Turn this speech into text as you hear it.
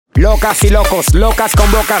Locas y locos, locas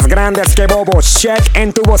con bocas grandes que bobos. Check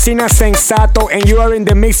en tu bocina Sensato, and you are in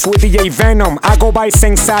the mix with DJ Venom. I go by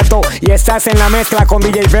Sensato y estás en la mezcla con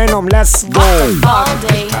DJ Venom. Let's go. All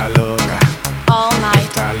day, Está loca, all night,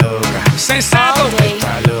 está loca, Sensato, all day,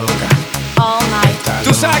 está loca, all night,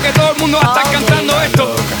 tú sabes que todo el mundo va a estar cantando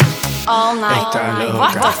esto. all night. Está loca.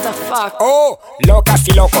 What the fuck? Oh, locas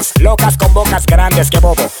y locos, locas con bocas grandes que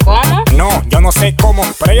bobo. ¿Cómo? No, yo no sé cómo,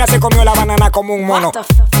 pero ella se comió la banana como un mono. What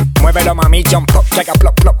the fuck? Muévelo mami, jump up, like a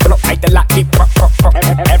plop, plop, plop. Ahí te la y pop, pop, pop.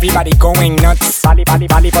 Everybody going nuts. Bali, bali,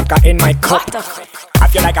 bali, vodka in my cup. What the fuck? I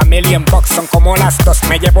feel like a million bucks, son como las dos.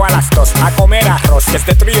 Me llevo a las dos a comer arroz, que es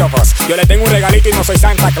de three of us. Yo le tengo un regalito y no soy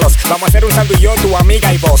Santa Claus. Vamos a hacer un sándwich yo, tu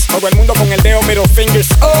amiga y vos. Todo el mundo con el dedo middle fingers.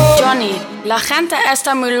 Oh. Johnny, la gente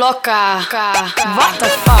está muy loca. What the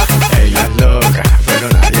fuck? Ella es loca, pero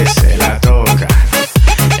nadie se la toca.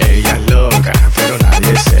 Ella es loca, pero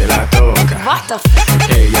nadie se la toca. What the fuck?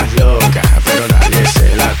 Ella es loca, pero nadie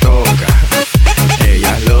se la toca.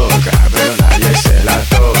 Ella es loca, pero nadie se la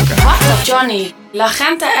toca. What the Johnny, la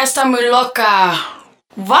gente está muy loca.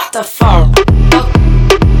 What the fuck?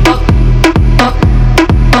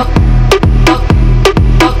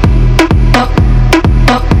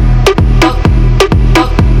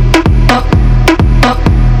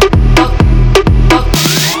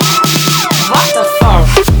 What the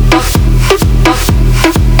fuck?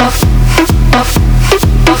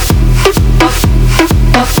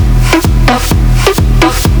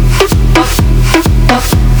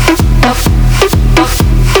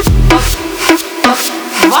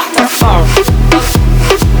 What the fuck?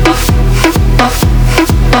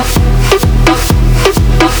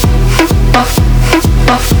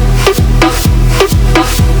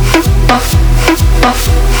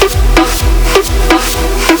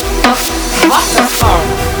 What the fuck?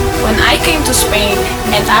 When I came to Spain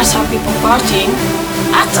and I saw people partying,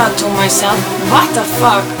 I thought to myself, what the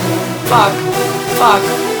fuck? Fuck, fuck,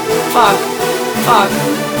 fuck, fuck,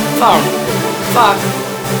 fuck, fuck,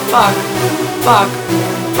 fuck, fuck,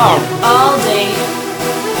 fuck. All day,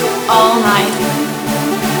 all night,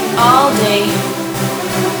 all day,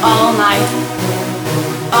 all night,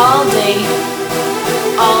 all day,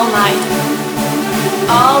 all night,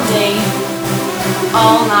 all day,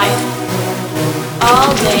 all night,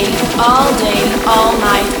 all day, all day, all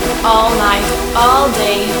night, all night, all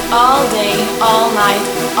day, all day, all night,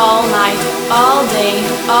 all night, all day,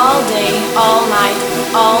 all day, all night,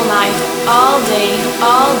 all night, all day,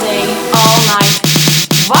 all day, all night.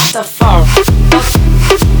 What the fuck?